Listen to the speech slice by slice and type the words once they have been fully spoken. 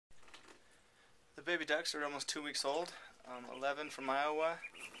The baby ducks are almost 2 weeks old. 11 from Iowa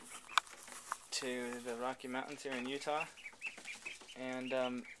to the Rocky Mountains here in Utah, and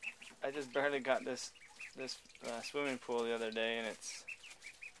I just barely got this swimming pool the other day,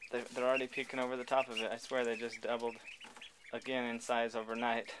 and they're already peeking over the top of it. I swear they just doubled again in size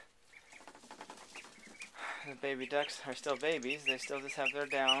overnight. The baby ducks are still babies. They still just have their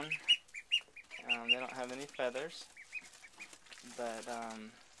down. They don't have any feathers, but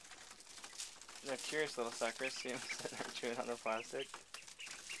they're curious little suckers. See them sitting there chewing on the plastic.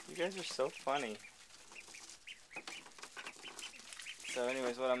 You guys are so funny. So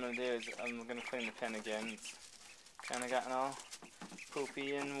anyways, what I'm going to do is I'm going to clean the pen again. It's kind of gotten all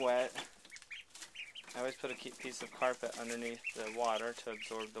poopy and wet. I always put a piece of carpet underneath the water to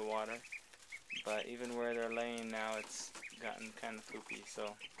absorb the water. But even where they're laying now, it's gotten kind of poopy.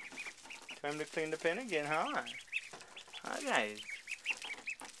 So time to clean the pen again, huh? Hi guys.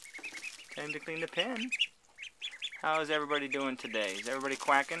 Time to clean the pen. How is everybody doing today? Is everybody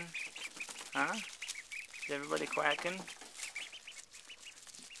quacking? Huh? Is everybody quacking?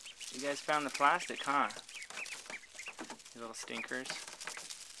 You guys found the plastic, huh? You little stinkers.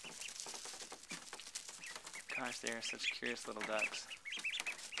 Gosh, they are such curious little ducks.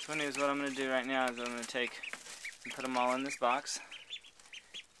 So anyways, what I'm going to do right now is I'm going to take and put them all in this box.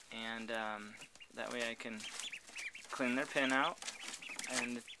 And that way I can clean their pen out.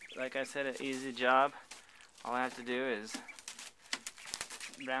 And like I said, an easy job. All I have to do is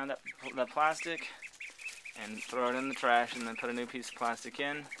round up the plastic and throw it in the trash, and then put a new piece of plastic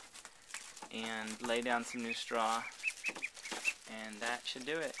in and lay down some new straw, and that should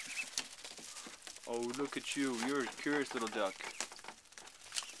do it. Oh, look at you. You're a curious little duck.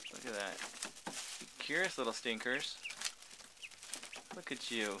 Look at that. Curious little stinkers. Look at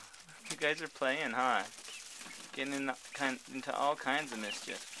you. You guys are playing, huh? Getting into all kinds of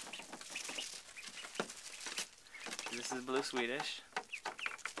mischief. This is blue Swedish.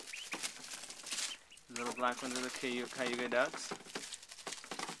 The little black ones are the Cayuga ducks.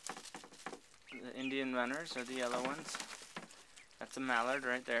 The Indian runners are the yellow ones. That's a mallard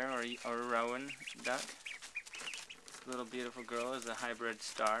right there, or a rowan duck. This little beautiful girl is a hybrid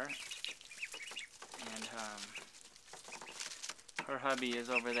star. And her hubby is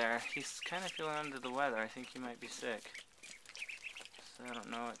over there. He's kind of feeling under the weather. I think he might be sick. So I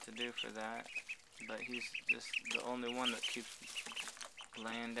don't know what to do for that. But he's just the only one that keeps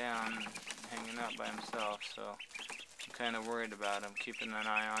laying down and hanging out by himself. So I'm kind of worried about him, keeping an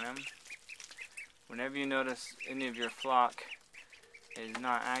eye on him. Whenever you notice any of your flock is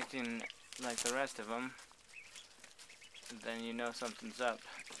not acting like the rest of them, then you know something's up,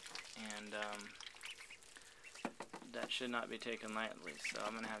 and that should not be taken lightly. So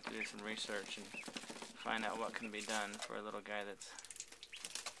I'm going to have to do some research and find out what can be done for a little guy that's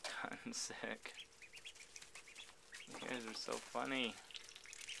gotten sick. You guys are so funny.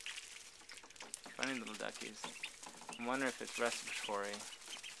 Funny little duckies. I wonder if it's respiratory.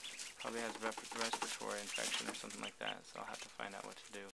 Probably has respiratory infection or something like that, so I'll have to find out what to do.